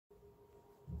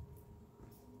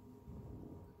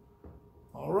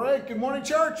All right, good morning,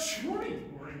 church. Good morning.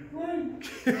 Good morning.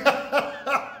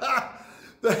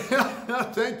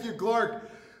 Thank you, Clark,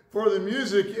 for the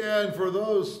music, and for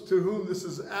those to whom this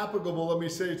is applicable, let me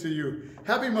say to you,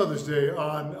 Happy Mother's Day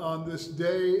on this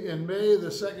day in May, the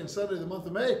second Sunday of the month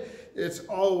of May. It's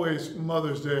always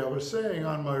Mother's Day. I was saying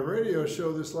on my radio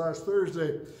show this last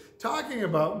Thursday, talking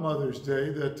about Mother's Day,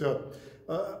 that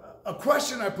a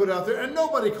question I put out there, and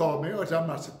nobody called me, which I'm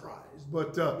not surprised,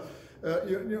 but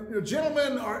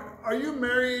gentlemen, are you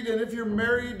married? And if you're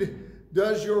married,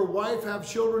 does your wife have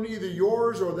children, either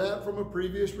yours or that from a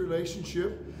previous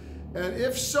relationship? And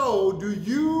if so, do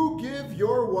you give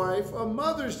your wife a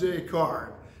Mother's Day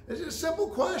card? It's a simple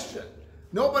question.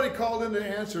 Nobody called in to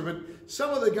answer, but some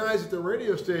of the guys at the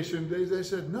radio station, they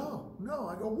said, no.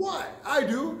 I go, why? I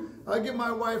do. I give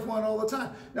my wife one all the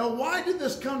time. Now, why did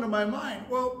this come to my mind?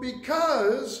 Well,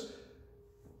 because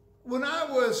when I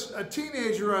was a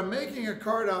teenager, I'm making a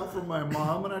card out for my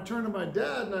mom, and I turned to my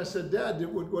dad and I said, Dad,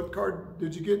 what card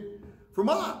did you get for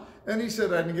Mom? And he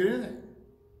said, I didn't get anything.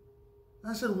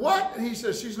 I said, what? And he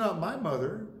said, she's not my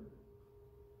mother.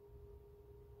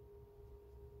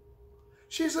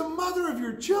 She's the mother of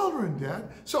your children, Dad.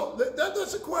 So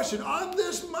that's a question. On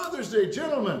this Mother's Day,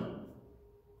 gentlemen,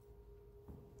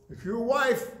 if your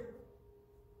wife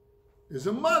is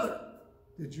a mother,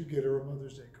 did you get her a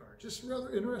Mother's Day card? Just a rather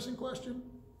interesting question.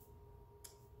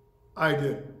 I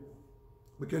did,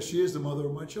 because she is the mother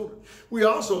of my children. We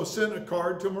also sent a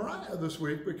card to Mariah this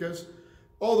week because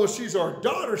although she's our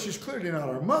daughter, she's clearly not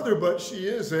our mother, but she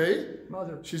is a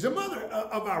mother. She's a mother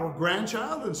of our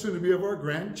grandchild and soon to be of our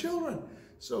grandchildren.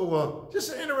 So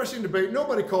just an interesting debate.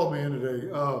 Nobody called me in today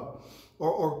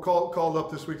or called up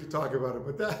this week to talk about it,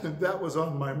 but that was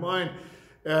on my mind.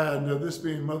 And this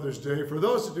being Mother's Day, for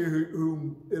those of you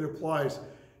whom it applies,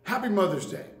 Happy Mother's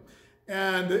Day.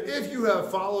 And if you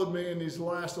have followed me in these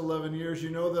last 11 years,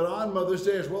 you know that on Mother's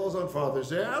Day as well as on Father's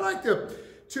Day, I like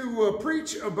to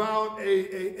preach about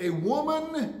a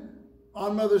woman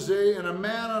on Mother's Day and a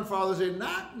man on Father's Day,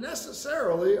 not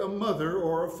necessarily a mother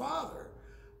or a father.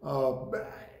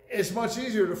 It's much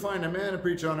easier to find a man to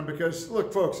preach on him because,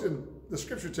 look, folks, in the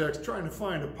scripture text, trying to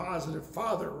find a positive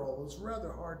father role is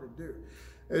rather hard to do.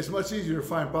 It's much easier to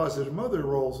find positive mother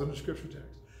roles in the scripture text.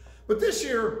 But this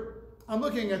year, I'm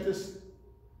looking at this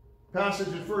passage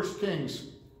in 1 Kings,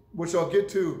 which I'll get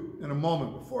to in a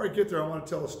moment. Before I get there, I want to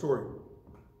tell a story.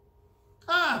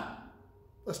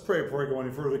 Let's pray before I go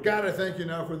any further. God, I thank you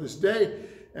now for this day,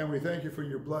 and we thank you for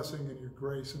your blessing and your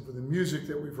grace and for the music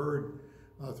that we've heard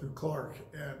through Clark,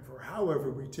 and for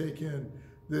however we take in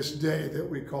this day that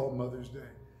we call Mother's Day.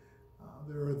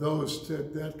 There are those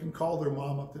that can call their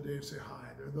mom up today and say hi.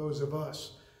 There are those of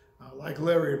us, like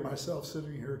Larry and myself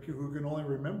sitting here, who can only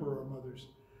remember our mothers.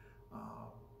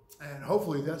 And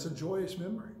hopefully that's a joyous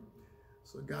memory.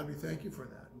 So God, we thank you for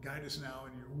that. And guide us now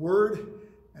in your word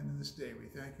and in this day. We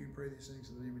thank you and pray these things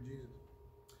in the name of Jesus.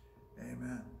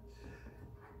 Amen.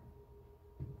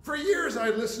 For years, I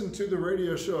listened to the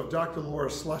radio show of Dr. Laura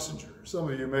Schlesinger. Some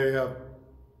of you may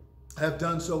have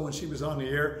done so when she was on the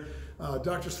air.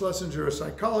 Dr. Schlesinger, a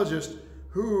psychologist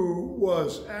who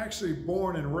was actually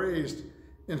born and raised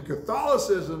in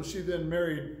Catholicism. She then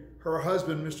married her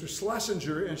husband, Mr.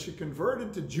 Schlesinger, and she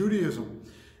converted to Judaism.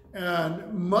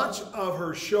 And much of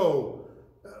her show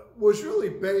was really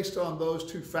based on those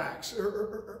two facts,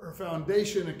 her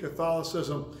foundation in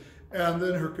Catholicism and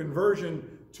then her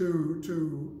conversion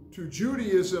to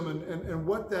Judaism and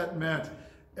what that meant.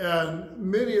 And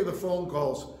many of the phone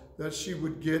calls that she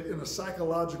would get in a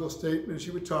psychological state and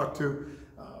she would talk to.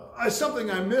 Something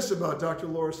I miss about Dr.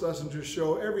 Laura Schlesinger's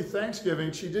show, every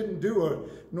Thanksgiving, she didn't do a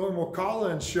normal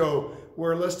call-in show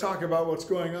where let's talk about what's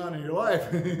going on in your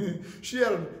life. She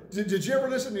had did you ever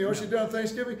listen to the She Did on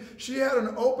Thanksgiving? She had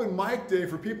an open mic day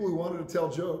for people who wanted to tell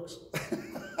jokes.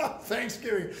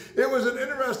 Thanksgiving. It was an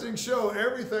interesting show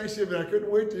every Thanksgiving. I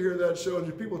couldn't wait to hear that show.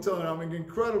 People telling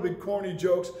incredibly corny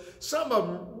jokes, some of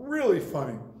them really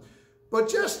funny. But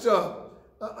just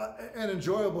an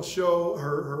enjoyable show,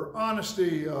 her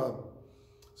honesty,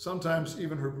 sometimes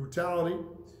even her brutality.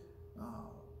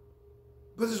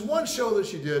 But there's one show that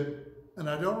she did, and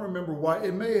I don't remember why.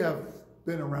 It may have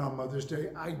been around Mother's Day.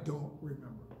 I don't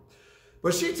remember.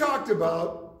 But she talked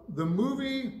about the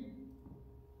movie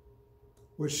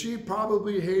which she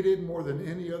probably hated more than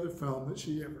any other film that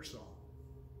she ever saw.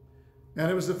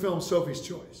 And it was the film Sophie's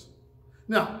Choice.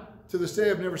 Now, to this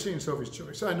day, I've never seen Sophie's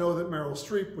Choice. I know that Meryl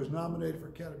Streep was nominated for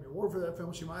Academy Award for that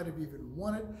film. She might have even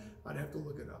won it. I'd have to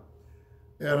look it up.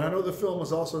 And I know the film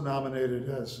was also nominated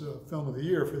as Film of the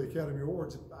Year for the Academy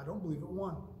Awards. I don't believe it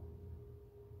won.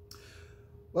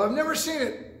 Well, I've never seen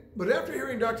it, but after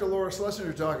hearing Dr. Laura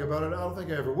Schlesinger talk about it, I don't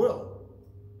think I ever will.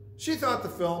 She thought the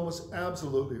film was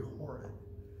absolutely horrid.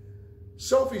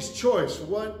 Sophie's choice.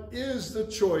 What is the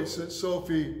choice that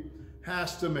Sophie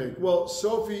has to make? Well,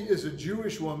 Sophie is a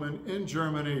Jewish woman in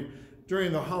Germany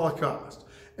during the Holocaust,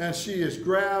 and she is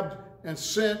grabbed and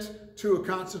sent to a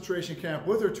concentration camp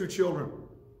with her 2 children.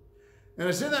 And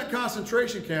it's in that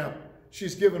concentration camp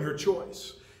she's given her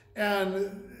choice.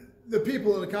 And the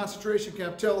people in the concentration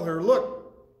camp tell her,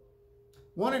 look,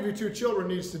 one of your 2 children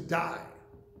needs to die,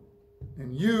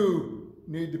 and you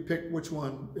need to pick which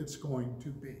one it's going to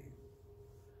be.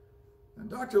 And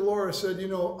Dr. Laura said, you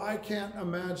know, I can't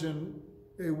imagine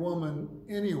a woman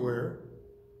anywhere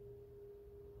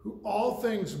who, all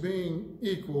things being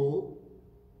equal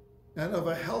and of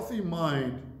a healthy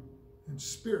mind and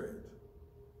spirit,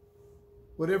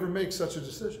 would ever make such a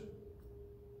decision.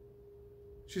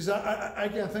 She said, I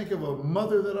can't think of a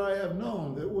mother that I have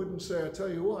known that wouldn't say, I tell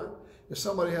you what, if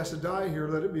somebody has to die here,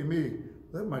 let it be me.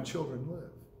 Let my children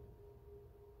live.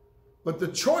 But the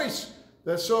choice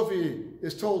that Sophie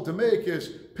is told to make is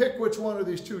pick which one of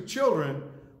these 2 children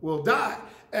will die.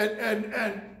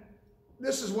 And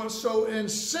this is what's so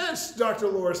incensed Dr.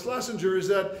 Laura Schlesinger is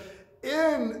that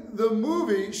in the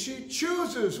movie, she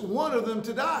chooses one of them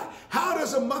to die. How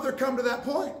does a mother come to that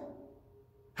point?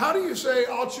 How do you say,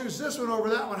 I'll choose this one over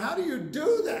that one? How do you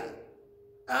do that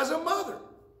as a mother?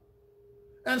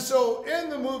 And so in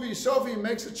the movie, Sophie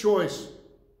makes a choice.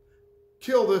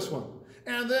 Kill this one.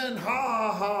 And then,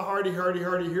 ha, ha, hardy, hardy,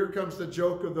 hardy, here comes the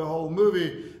joke of the whole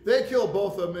movie. They kill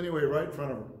both of them anyway, right in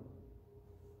front of her.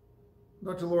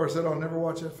 Dr. Laura said, I'll never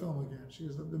watch that film again. She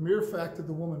says, the mere fact that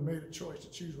the woman made a choice to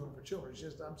choose one of her children, she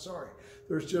says, I'm sorry.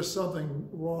 There's just something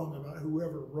wrong about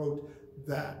whoever wrote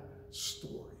that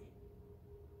story.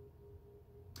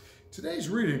 Today's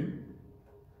reading,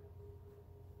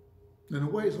 in a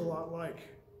way, is a lot like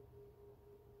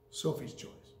Sophie's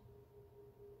choice.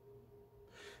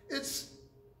 It's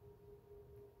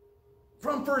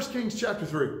from 1 Kings chapter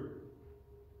 3.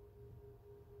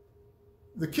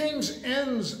 The Kings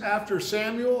ends after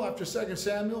Samuel, after 2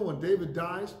 Samuel, when David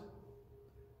dies.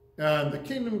 And the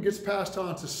kingdom gets passed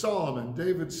on to Solomon,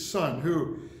 David's son,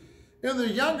 who in the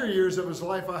younger years of his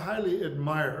life I highly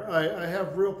admire. I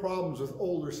have real problems with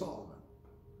older Solomon.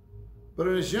 But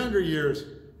in his younger years,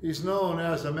 he's known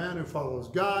as a man who follows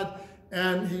God,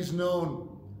 and he's known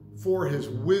for his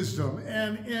wisdom.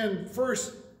 And in 1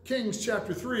 Kings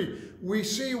chapter 3, we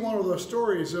see one of those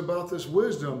stories about this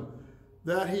wisdom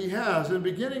that he has. And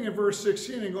beginning in verse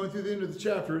 16 and going through the end of the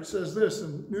chapter, it says this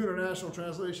in New International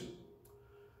Translation.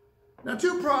 Now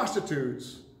 2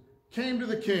 prostitutes came to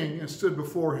the king and stood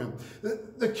before him.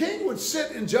 The king would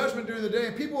sit in judgment during the day,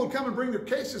 and people would come and bring their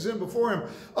cases in before him,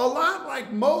 a lot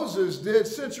like Moses did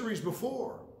centuries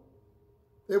before.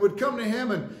 They would come to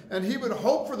him, and he would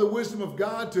hope for the wisdom of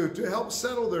God to help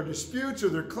settle their disputes or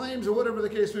their claims or whatever the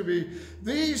case may be.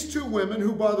 These 2 women,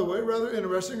 who, by the way, rather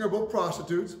interesting, are both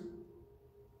prostitutes,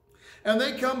 and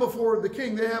they come before the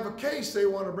king. They have a case they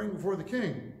want to bring before the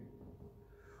king.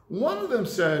 One of them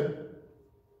said,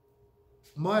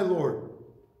 my Lord,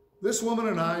 this woman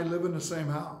and I live in the same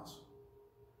house.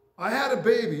 I had a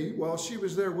baby while she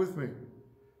was there with me.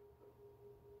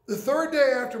 The 3rd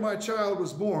day after my child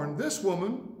was born, this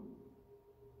woman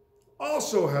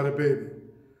also had a baby.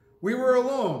 We were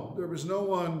alone. There was no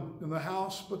one in the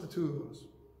house but the 2 of us.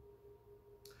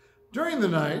 During the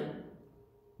night,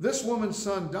 this woman's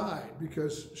son died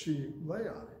because she lay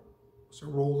on it. So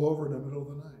rolled over in the middle of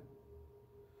the night.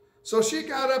 So she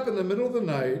got up in the middle of the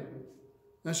night,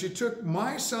 and she took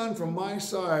my son from my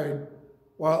side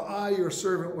while I, your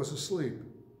servant, was asleep.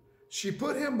 She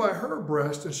put him by her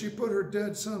breast, and she put her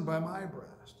dead son by my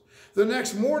breast. The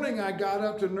next morning, I got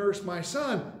up to nurse my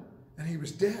son, and he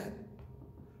was dead.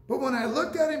 But when I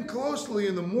looked at him closely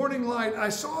in the morning light, I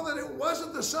saw that it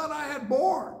wasn't the son I had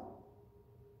born.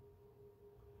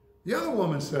 The other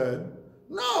woman said,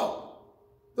 no,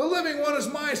 the living one is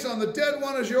my son, the dead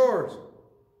one is yours.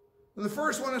 And the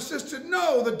first one insisted,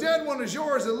 no, the dead one is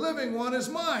yours, the living one is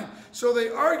mine. So they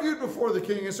argued before the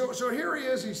king. And so here he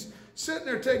is, he's sitting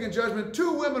there taking judgment.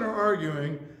 2 women are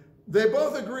arguing. They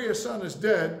both agree his son is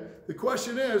dead. The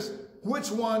question is,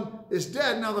 which one is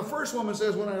dead? Now the first woman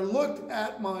says, when I looked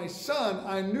at my son,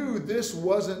 I knew this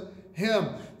wasn't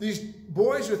him. These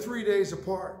boys are 3 days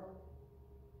apart.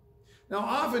 Now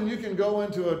often you can go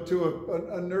into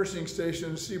a nursing station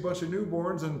and see a bunch of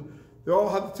newborns, and they all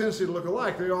have the tendency to look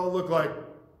alike. They all look like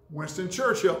Winston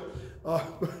Churchill.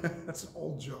 That's an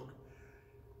old joke.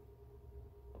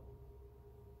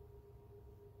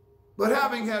 But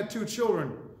having had 2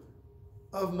 children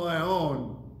of my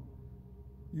own,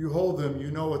 you hold them, you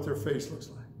know what their face looks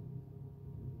like.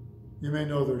 You may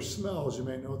know their smells. You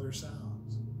may know their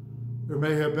sounds. There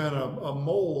may have been a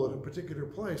mole at a particular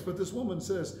place, but this woman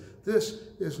says, this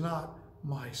is not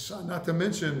my son. Not to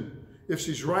mention, if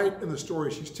she's right in the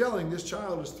story she's telling, this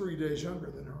child is 3 days younger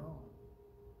than her own.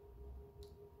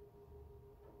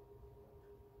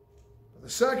 But the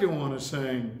second one is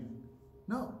saying,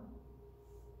 no,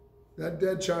 that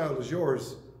dead child is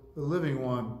yours. The living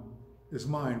one is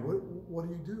mine. What do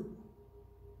you do?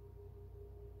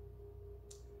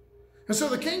 And so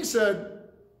the king said,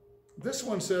 this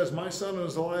one says, my son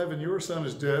is alive and your son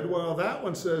is dead, while that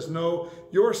one says, no,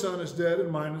 your son is dead and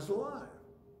mine is alive.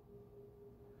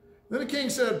 Then the king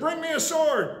said, bring me a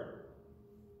sword.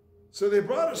 So they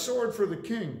brought a sword for the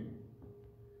king.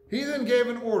 He then gave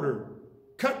an order,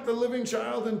 cut the living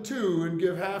child in two and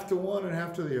give half to one and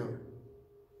half to the other.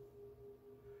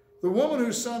 The woman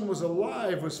whose son was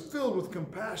alive was filled with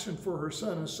compassion for her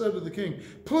son and said to the king,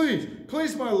 please,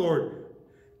 please, my lord,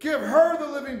 give her the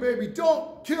living baby.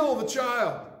 Don't kill the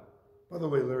child. By the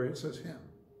way, Larry, it says him.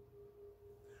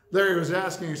 Larry was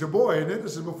asking, he's a boy, and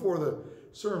this is before the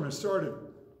sermon started.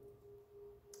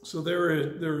 So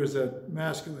there is a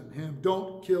masculine him.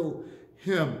 Don't kill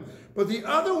him. But the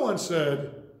other one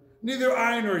said, neither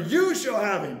I nor you shall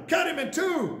have him. Cut him in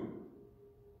two.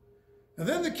 And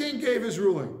then the king gave his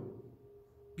ruling.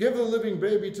 Give the living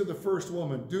baby to the first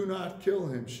woman. Do not kill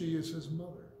him. She is his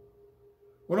mother.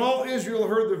 When all Israel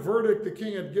heard the verdict the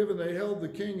king had given, they held the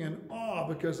king in awe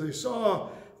because they saw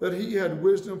that he had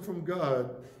wisdom from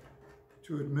God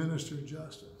to administer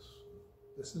justice.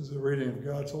 This is the reading of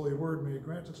God's holy word. May he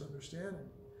grant us understanding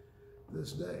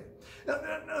this day. Now,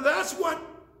 that's what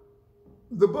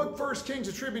the book 1 Kings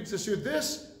attributes this to.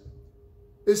 This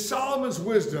is Solomon's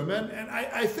wisdom. And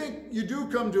I think you do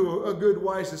come to a good,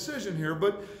 wise decision here.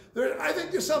 But I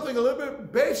think there's something a little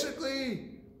bit basically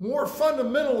more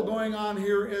fundamental going on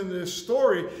here in this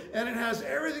story, and it has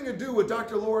everything to do with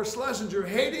Dr. Laura Schlesinger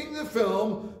hating the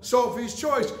film Sophie's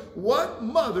Choice. What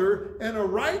mother in a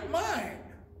right mind,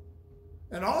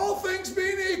 and all things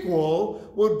being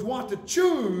equal, would want to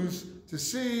choose to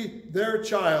see their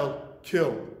child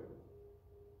killed?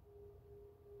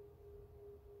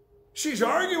 She's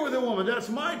arguing with a woman, that's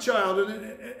my child,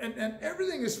 and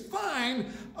everything is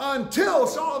fine until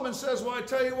Solomon says, well, I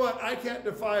tell you what, I can't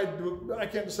decide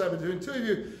between two of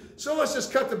you, so let's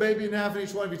just cut the baby in half, and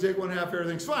each one of you take one half,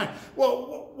 everything's fine.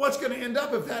 Well, what's going to end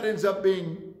up if that ends up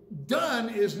being done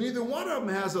is neither one of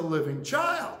them has a living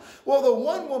child. Well, the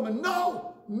one woman,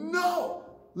 no,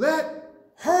 let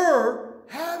her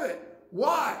have it.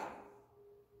 Why?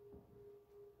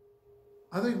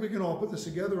 I think we can all put this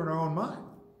together in our own mind.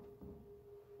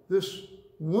 This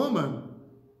woman,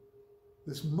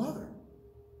 this mother,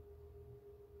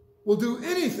 will do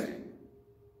anything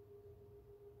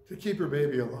to keep her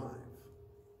baby alive.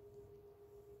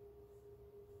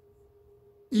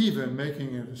 Even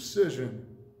making a decision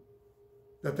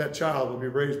that that child will be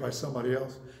raised by somebody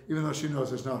else, even though she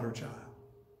knows it's not her child.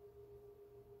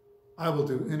 I will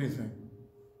do anything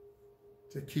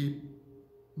to keep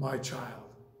my child.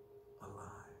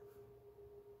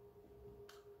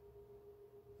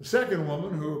 The second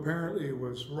woman, who apparently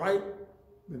was right,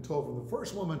 been told from the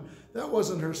first woman, that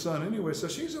wasn't her son anyway, so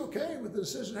she's okay with the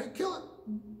decision. Hey, kill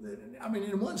it. I mean,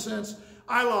 in one sense,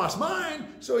 I lost mine,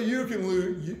 so you can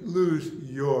lose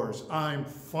yours. I'm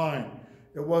fine.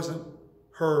 It wasn't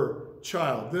her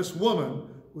child. This woman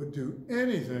would do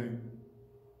anything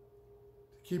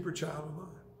to keep her child alive,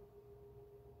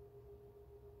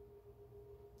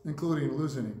 including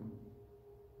losing him.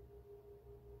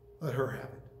 Let her have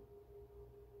it.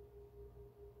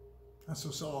 And so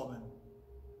Solomon,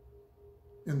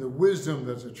 in the wisdom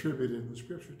that's attributed in the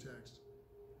scripture text,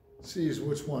 sees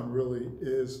which one really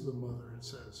is the mother and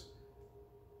says,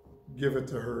 give it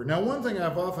to her. Now, one thing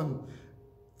I've often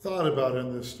thought about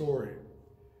in this story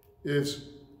is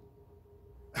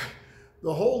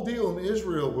the whole deal in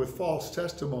Israel with false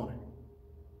testimony.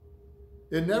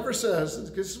 It never says,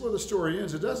 because this is where the story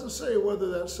ends, it doesn't say whether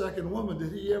that second woman,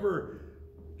 did he ever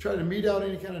try to mete out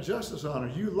any kind of justice on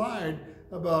her. You lied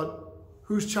about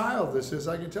whose child this is.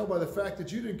 I can tell by the fact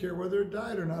that you didn't care whether it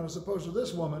died or not, as opposed to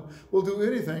this woman will do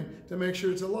anything to make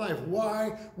sure it's alive.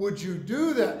 Why would you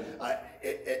do that?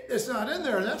 It's not in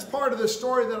there, and that's part of the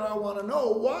story that I want to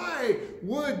know. Why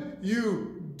would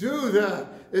you do that?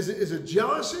 Is it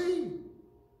jealousy?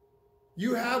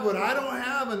 You have what I don't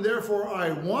have, and therefore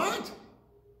I want?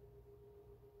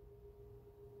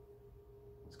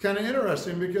 It's kind of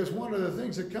interesting, because one of the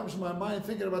things that comes to my mind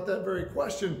thinking about that very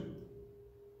question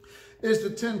is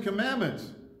the 10 Commandments.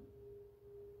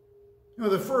 You know,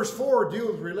 the first 4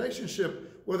 deal with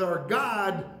relationship with our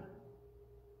God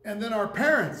and then our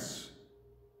parents.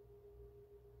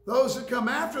 Those that come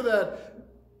after that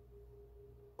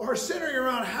are centering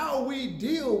around how we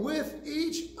deal with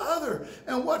each other.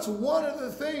 And what's one of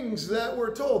the things that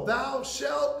we're told? Thou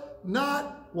shalt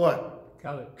not what?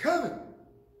 Covet. Covet.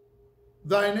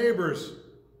 Thy neighbor's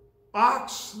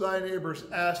ox, thy neighbor's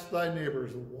ass, thy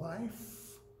neighbor's wife,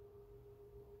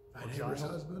 thy neighbor's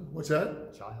husband. What's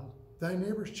that? Child. Thy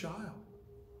neighbor's child.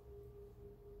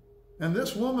 And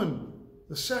this woman,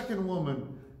 the second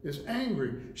woman, is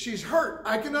angry. She's hurt.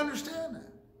 I can understand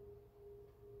that.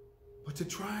 But to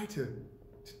try to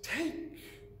take.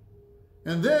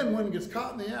 And then when it gets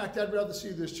caught in the act, I'd rather see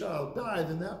this child die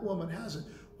than that woman has it.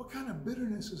 What kind of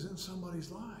bitterness is in somebody's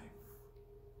life?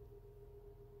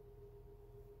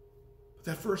 But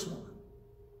that first woman,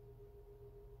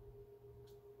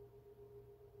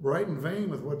 right in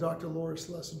vein with what Dr. Laura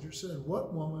Schlesinger said,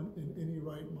 what woman in any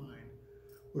right mind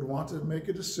would want to make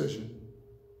a decision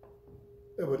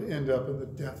that would end up in the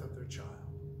death of their child?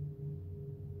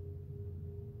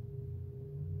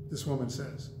 This woman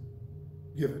says,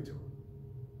 give it to him.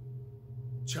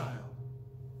 The child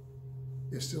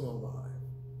is still alive.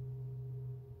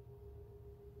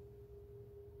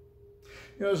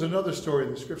 You know, there's another story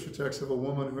in the scripture text of a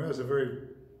woman who has a very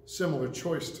similar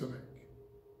choice to make.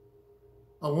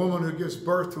 A woman who gives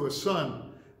birth to a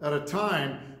son at a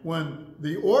time when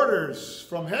the orders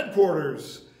from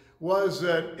headquarters was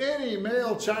that any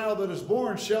male child that is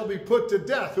born shall be put to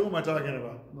death. Who am I talking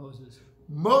about? Moses.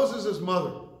 Moses'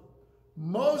 mother.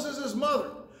 Moses' mother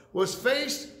was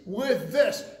faced with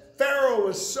this. Pharaoh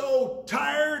was so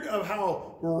tired of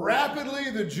how rapidly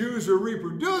the Jews are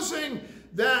reproducing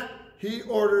that he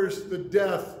orders the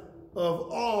death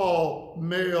of all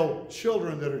male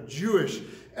children that are Jewish.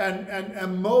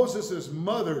 And Moses'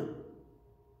 mother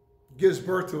gives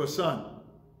birth to a son.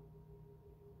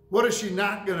 What is she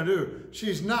not going to do?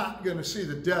 She's not going to see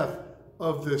the death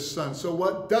of this son. So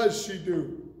what does she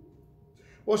do?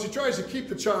 Well, she tries to keep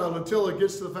the child until it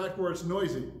gets to the fact where it's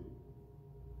noisy.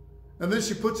 And then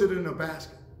she puts it in a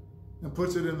basket and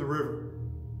puts it in the river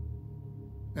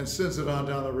and sends it on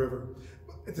down the river.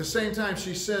 At the same time,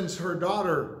 she sends her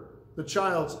daughter, the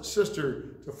child's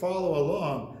sister, to follow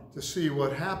along to see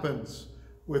what happens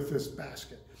with this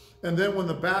basket. And then when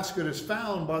the basket is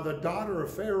found by the daughter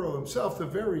of Pharaoh himself, the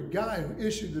very guy who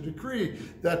issued the decree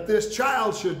that this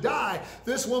child should die,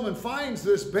 this woman finds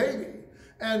this baby.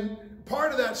 And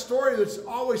part of that story that's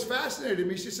always fascinated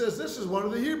me, she says, this is one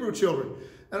of the Hebrew children.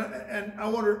 And I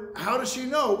wonder, how does she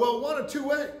know? Well, one of two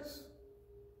ways.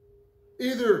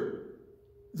 Either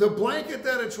the blanket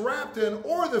that it's wrapped in,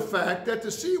 or the fact that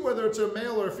to see whether it's a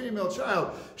male or a female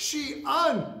child, she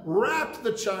unwrapped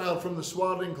the child from the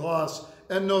swaddling cloths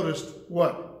and noticed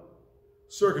what?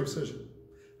 Circumcision.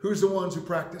 Who's the ones who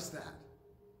practice that?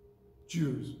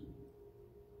 Jews.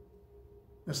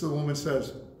 And so the woman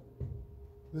says,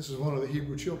 this is one of the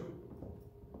Hebrew children.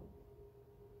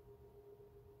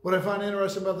 What I find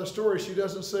interesting about the story, she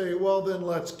doesn't say, well, then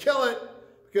let's kill it,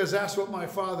 because that's what my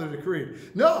father decreed.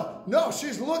 No,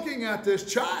 she's looking at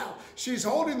this child. She's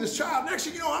holding this child. Next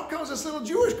thing you know, up comes this little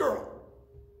Jewish girl.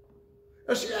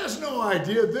 And she has no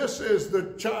idea this is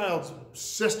the child's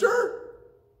sister.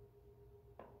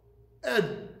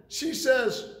 And she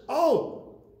says,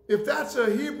 oh, if that's a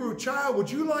Hebrew child,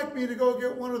 would you like me to go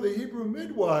get one of the Hebrew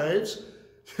midwives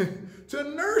to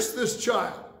nurse this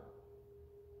child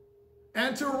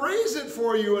and to raise it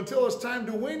for you until it's time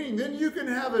to weaning? Then you can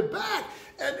have it back.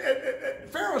 And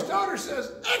Pharaoh's daughter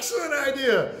says, excellent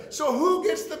idea. So who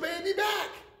gets the baby back?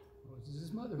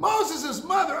 Moses' mother. Moses'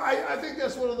 mother. I think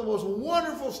that's one of the most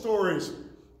wonderful stories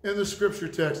in the scripture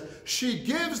text. She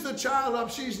gives the child up.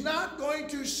 She's not going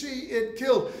to see it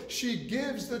killed. She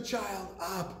gives the child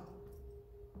up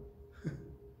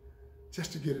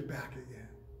just to get it back again.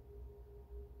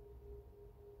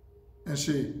 And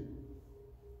she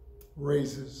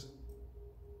raises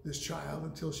this child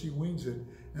until she weans it.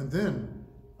 And then,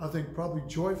 I think probably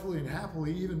joyfully and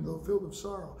happily, even though filled with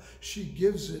sorrow, she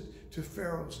gives it to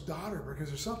Pharaoh's daughter, because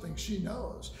there's something she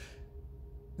knows.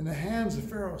 In the hands of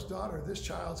Pharaoh's daughter, this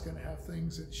child's going to have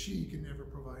things that she can never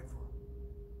provide for.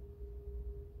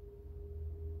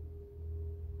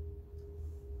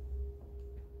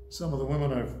 Some of the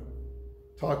women I've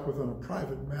talked with on a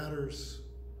private matters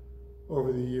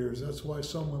over the years, that's why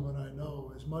some women I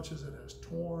know, as much as it has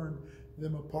torn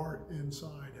them apart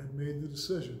inside, had made the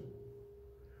decision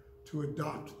to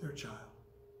adopt their child.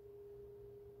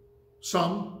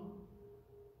 Some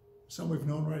we've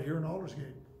known right here in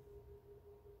Aldersgate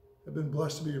have been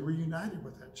blessed to be reunited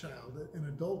with that child in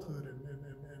adulthood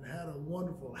and has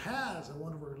a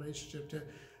wonderful relationship.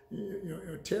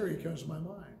 Terry comes to my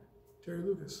mind. Terry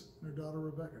Lucas and her daughter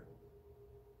Rebecca,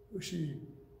 who she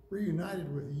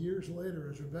reunited with years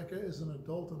later as Rebecca is an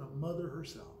adult and a mother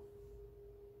herself.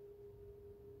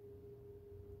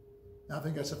 I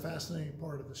think that's a fascinating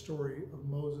part of the story of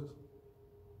Moses.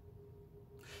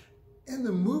 In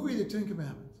the movie, The Ten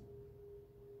Commandments,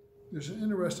 there's an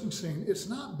interesting scene. It's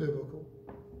not biblical.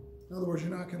 In other words,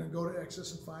 you're not going to go to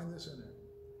Exodus and find this in it.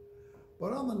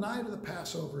 But on the night of the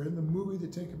Passover, in the movie,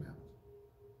 The Ten Commandments,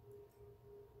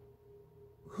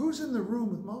 who's in the room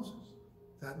with Moses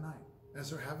that night as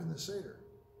they're having the Seder?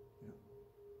 You know,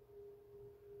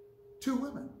 2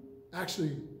 women,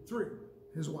 actually 3,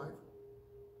 his wife,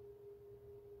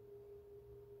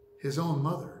 his own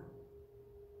mother,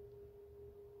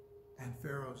 and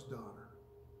Pharaoh's daughter.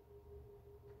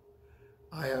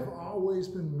 I have always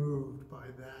been moved by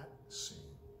that scene.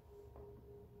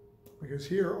 Because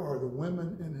here are the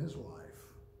women in his life.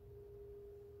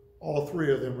 All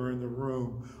 3 of them are in the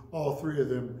room. All 3 of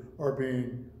them are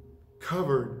being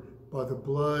covered by the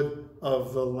blood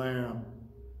of the Lamb.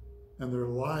 And their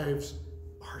lives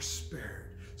are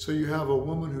spared. So you have a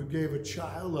woman who gave a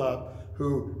child up,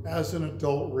 who as an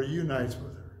adult reunites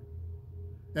with her.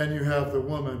 And you have the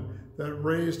woman that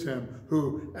raised him,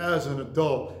 who as an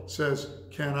adult says,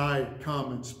 can I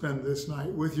come and spend this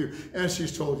night with you? And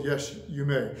she's told, yes, you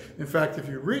may. In fact, if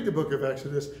you read the book of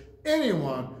Exodus,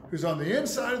 anyone who's on the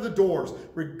inside of the doors,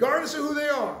 regardless of who they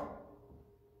are,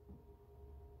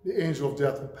 the angel of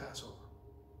death will pass over.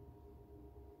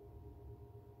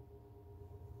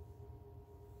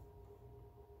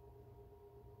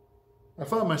 I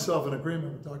found myself in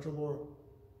agreement with Dr. Laura.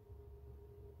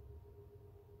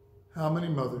 How many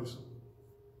mothers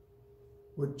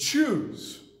would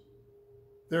choose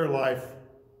their life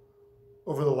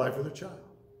over the life of their child?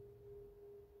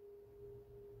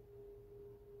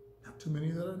 Not too many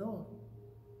that I know of.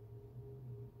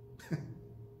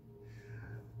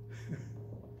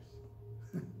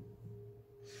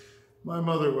 My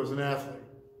mother was an athlete.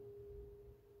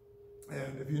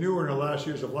 And if you knew her in her last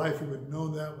years of life, you would have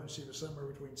known that when she was somewhere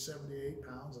between 78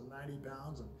 pounds and 90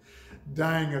 pounds and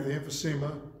dying of the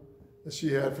emphysema that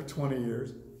she had for 20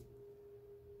 years.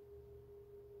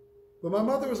 But my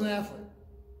mother was an athlete.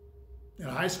 In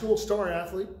high school, star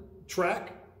athlete,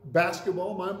 track,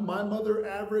 basketball. My mother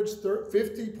averaged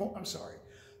 30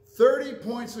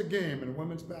 points a game in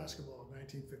women's basketball in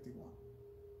 1951.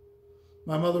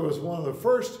 My mother was one of the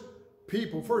first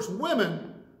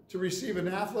women to receive an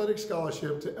athletic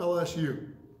scholarship to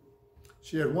LSU.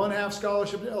 She had 1/2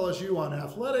 scholarship to LSU on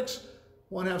athletics,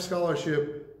 1/2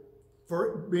 scholarship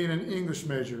for being an English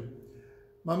major.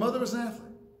 My mother was an athlete.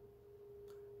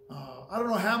 I don't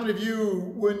know how many of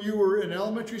you, when you were in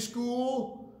elementary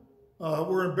school,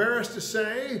 were embarrassed to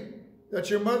say that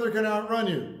your mother can outrun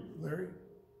you. Larry?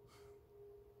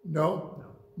 No?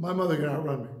 My mother can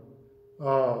outrun me.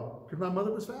 Because my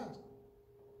mother was fast.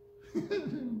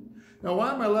 Now,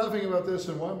 why am I laughing about this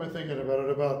and why am I thinking about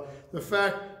it? About the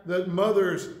fact that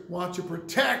mothers want to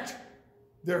protect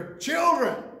their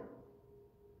children.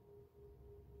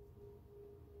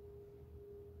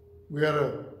 We had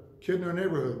a kid in our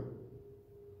neighborhood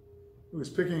who was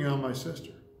picking on my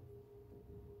sister.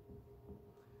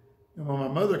 And when my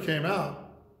mother came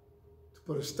out to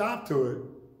put a stop to it,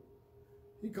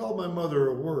 he called my mother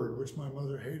a word which my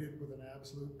mother hated with an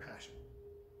absolute passion.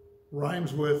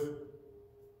 Rhymes with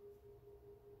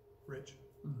rich.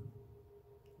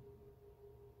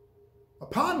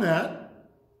 Upon that,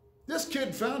 this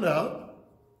kid found out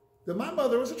that my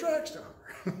mother was a track star.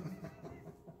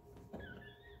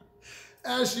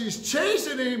 As she's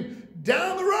chasing him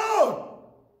down the road,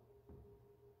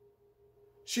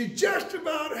 she just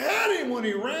about had him when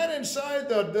he ran inside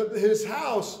his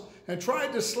house and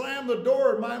tried to slam the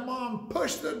door. My mom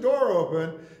pushed the door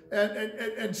open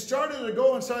and started to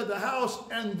go inside the house,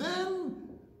 and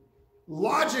then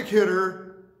logic hit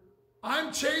her.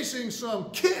 I'm chasing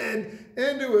some kid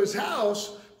into his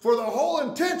house for the whole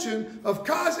intention of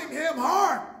causing him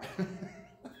harm.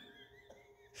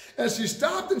 And she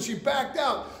stopped and she backed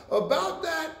out. About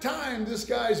that time, this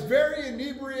guy's very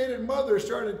inebriated mother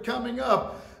started coming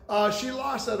up. She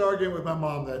lost that argument with my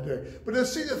mom that day. But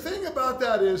see, the thing about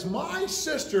that is my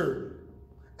sister,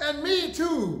 and me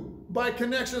too, by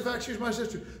connection, in fact, she's my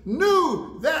sister,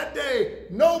 knew that day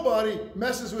nobody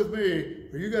messes with me.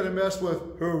 Or you got to mess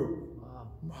with who?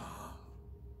 Mom.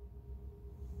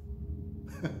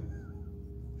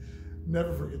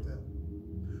 Never forget that.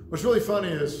 What's really funny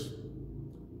is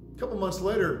a couple months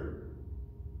later,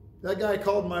 that guy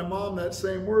called my mom that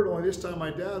same word, only this time my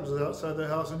dad was outside the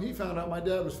house, and he found out my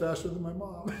dad was faster than my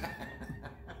mom.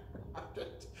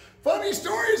 Funny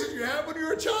stories that you have when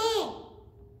you're a child.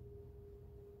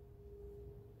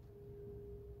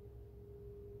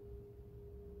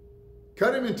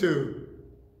 Cut him in two.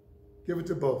 Give it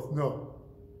to both. No.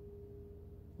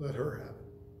 Let her have it.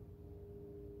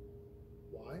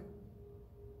 Why?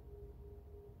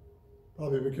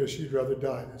 Probably because she'd rather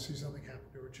die than see something happen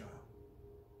to her child.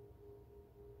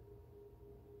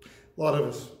 A lot of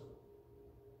us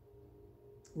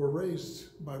were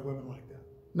raised by women like that.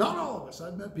 Not all of us.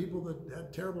 I've met people that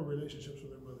had terrible relationships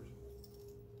with their mothers.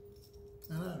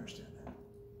 And I understand that.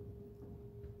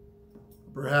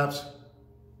 Perhaps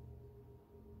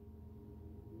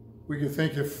we could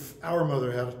think if our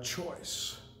mother had a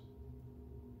choice,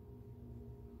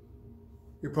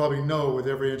 we probably know with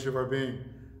every inch of our being,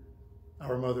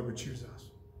 our mother would choose us.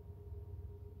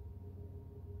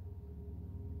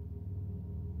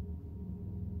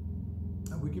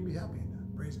 And we can be happy in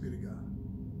that. Praise be to God.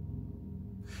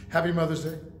 Happy Mother's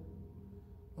Day.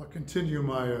 I'll continue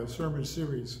my sermon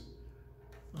series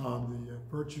on the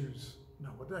virtues.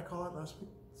 No, what did I call it last week?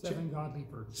 7 godly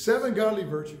virtues. 7 godly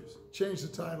virtues. Change the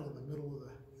title in the middle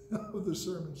of the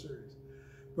sermon series.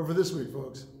 But for this week,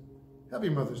 folks, happy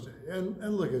Mother's Day.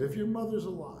 And look at, if your mother's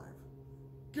alive,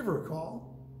 give her a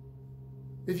call.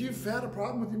 If you've had a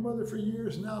problem with your mother for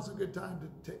years, now's a good time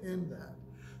to end that.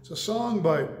 It's a song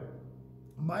by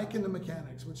Mike and the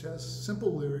Mechanics, which has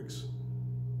simple lyrics.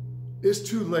 It's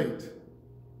too late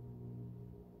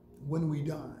when we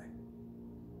die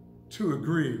to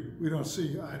agree we don't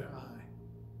see eye to eye.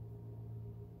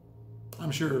 I'm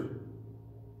sure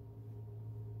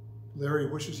Larry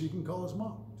wishes he can call his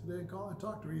mom today and call and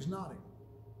talk to her. He's nodding.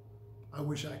 I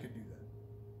wish I could do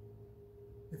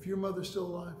that. If your mother's still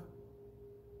alive,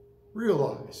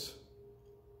 realize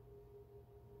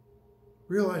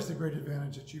the great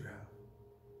advantage that you have.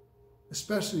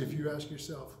 Especially if you ask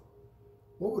yourself,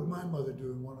 what would my mother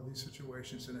do in one of these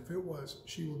situations? And if it was,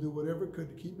 she will do whatever it could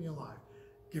to keep me alive.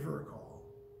 Give her a call.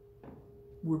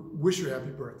 Wish her happy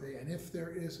birthday. And if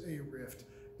there is a rift,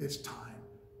 it's time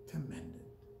to mend it.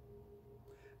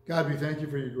 God, we thank you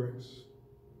for your grace.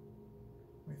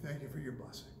 We thank you for your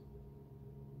blessing.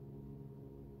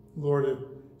 Lord, a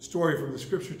story from the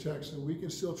scripture text that we can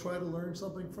still try to learn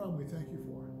something from, we thank you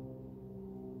for it.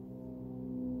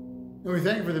 And we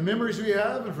thank you for the memories we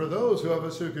have, and for those of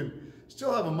us who can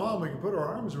still have a mom we can put our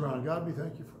arms around. God, we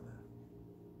thank you for that.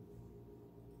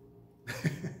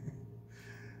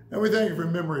 And we thank you for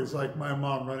memories like my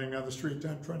mom running down the street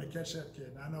trying to catch that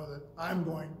kid. And I know that I'm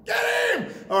going, get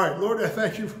him! All right, Lord, I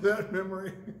thank you for that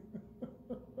memory.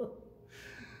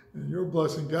 And your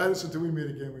blessing, guide us until we meet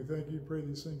again. We thank you. Pray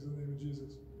these things in the name of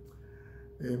Jesus.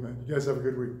 Amen. You guys have a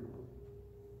good week.